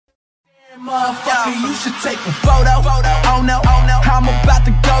Motherfucker, you should take a photo. Oh no, I'm about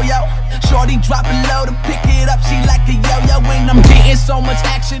to go, yo. Shorty drop it low to pick it up. She like a yo-yo when I'm getting so much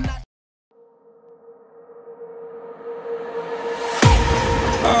action.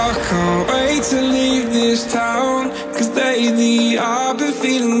 I can't wait to leave this town, cause lately I've been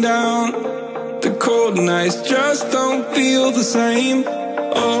feeling down. The cold nights just don't feel the same.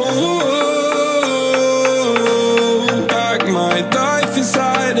 Oh, like my life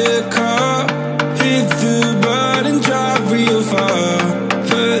inside a car. Hit the button, drive real far.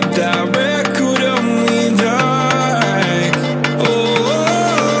 Put that record on me like, oh,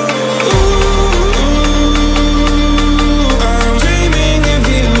 I'm dreaming of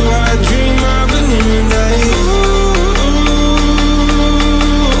you, I dream of a new day.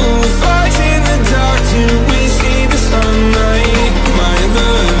 Fight in the dark till we see the sunlight. My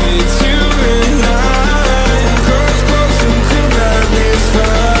love, it's you and I. Close, close, and cool about this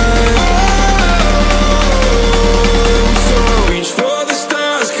fight. So reach for the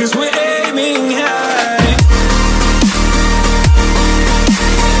stars, cause we're aiming high.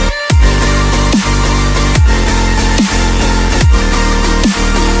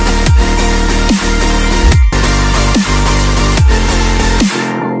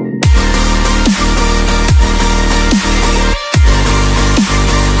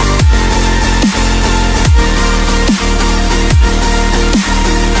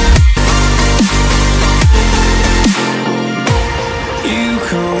 You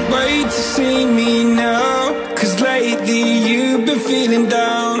can't wait to see me now, cause lately you've been feeling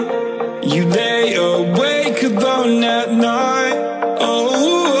down. You lay awake alone at night. Oh,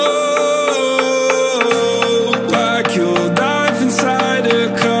 like your life inside a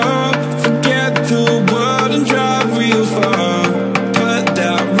car. Forget the world and drive real far. Put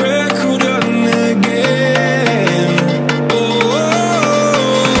that record on again. Oh,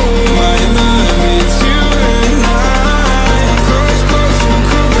 my love, it's you and I. Close, close, and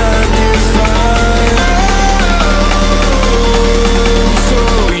cool like this fire. So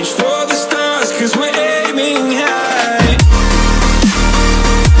reach for the stars, cause we're aiming high.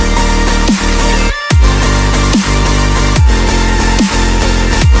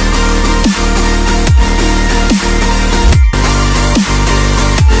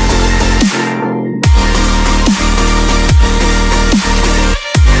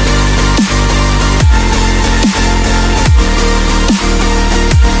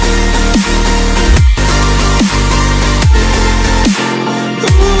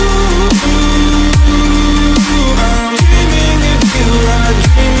 I'm dreaming of you, I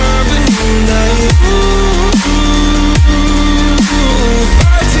dream of a new night.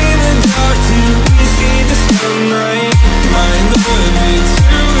 Fight in the dark till we see the sunlight. My love, it's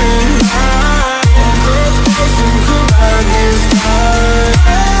you and I. Close, close, and cool like this time.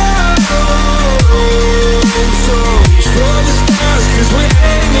 So reach for the stars, cause we're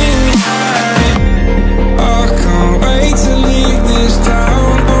aiming high. I can't wait to leave this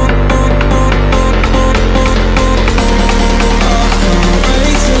town. I can't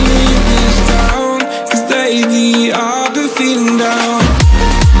wait to leave this town, cause lately I've been feeling down.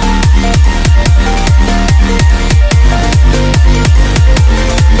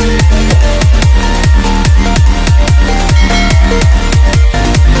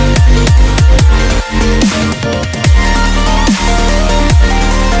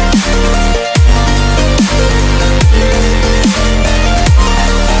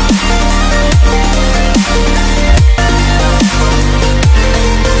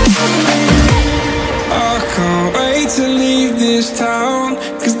 I can't wait to leave this town,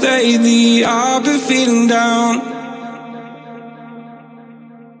 cause lately I've been feeling down.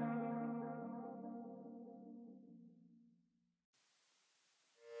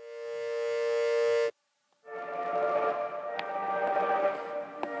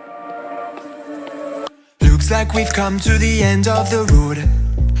 Looks like we've come to the end of the road.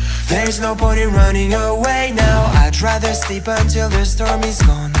 There's no point in running away now. I'd rather sleep until the storm is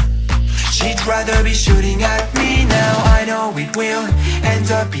gone. She'd rather be shooting at me now. I know it will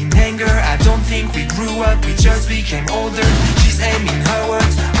end up in anger. I don't think we grew up, we just became older. She's aiming her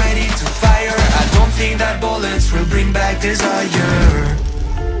words, ready to fire. I don't think that bullets will bring back desire.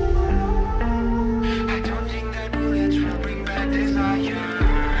 I don't think that bullets will bring back desire.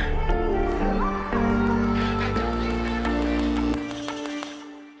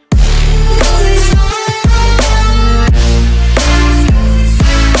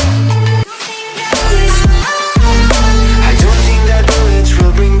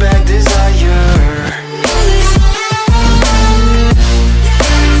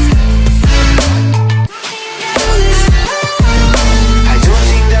 I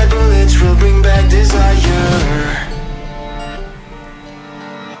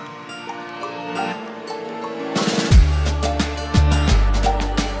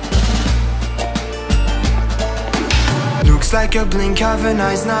like a blink of an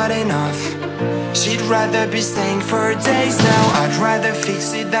eye's not enough. She'd rather be staying for days now. I'd rather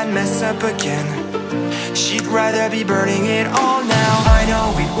fix it than mess up again. She'd rather be burning it all now. I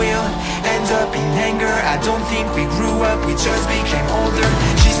know it will end up in anger. I don't think we grew up, we just became older.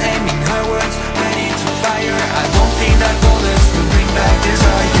 She's aiming her words, ready to fire. I don't think that bullets will bring back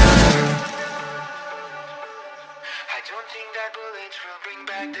desire. I don't think that bullets will bring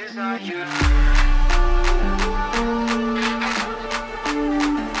back desire.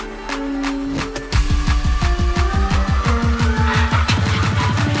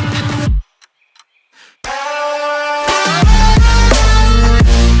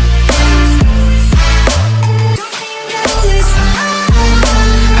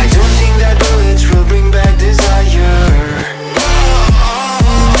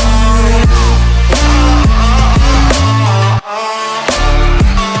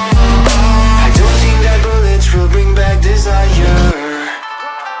 I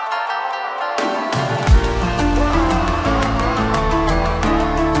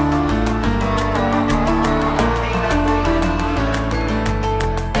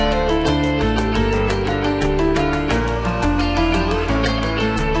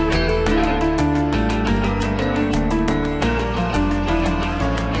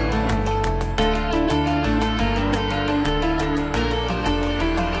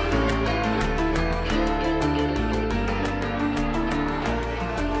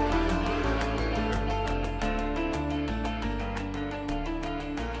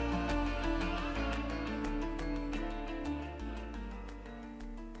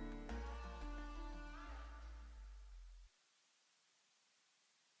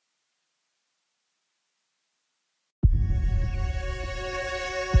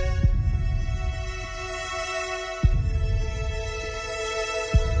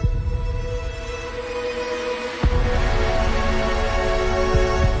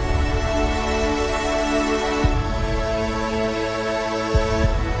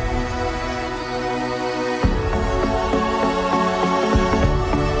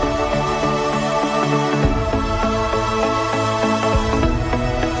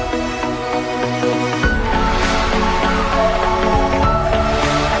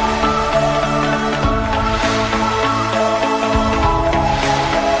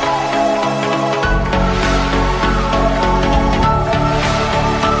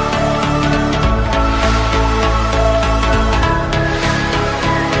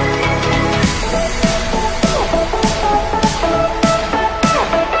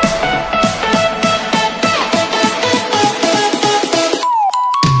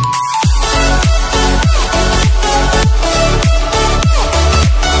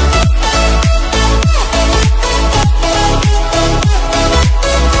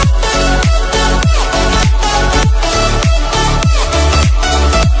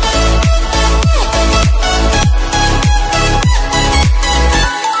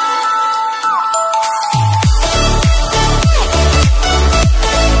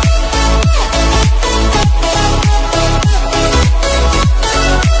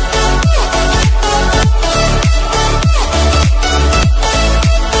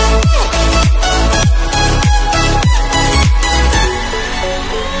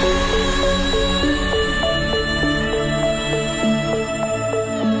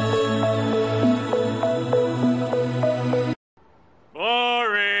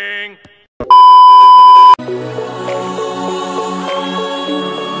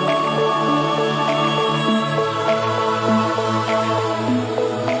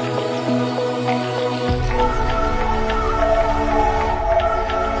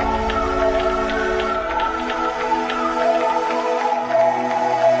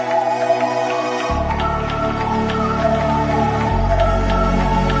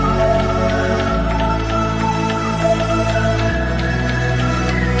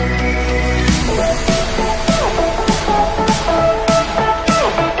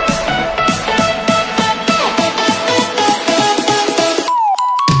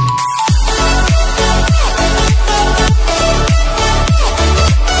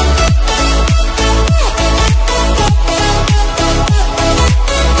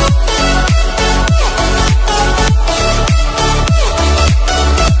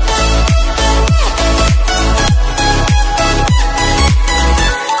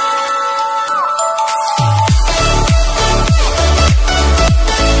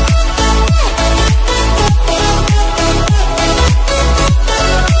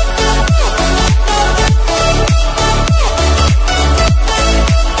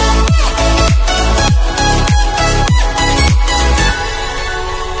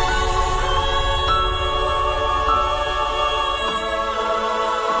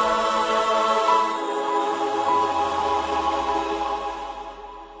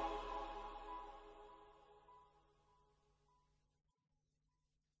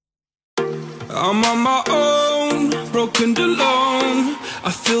I'm on my own, broken and alone. I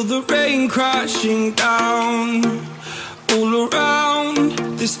feel the rain crashing down all around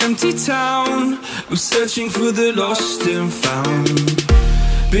this empty town. I'm searching for the lost and found,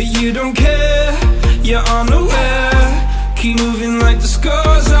 but you don't care, you're unaware. Keep moving like the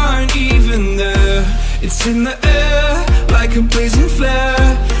scars aren't even there. It's in the air like a blazing flare.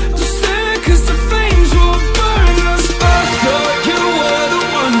 Just stare cause the flames will burn us. I thought you were the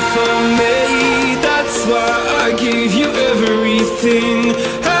one for me, that's why I gave you everything.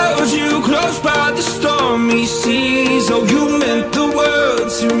 Held you close by the stormy seas. Oh, you meant the world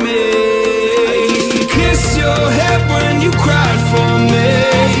to me. I used to kiss your head when you cried for me,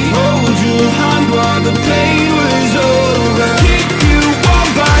 hold your hand while the pain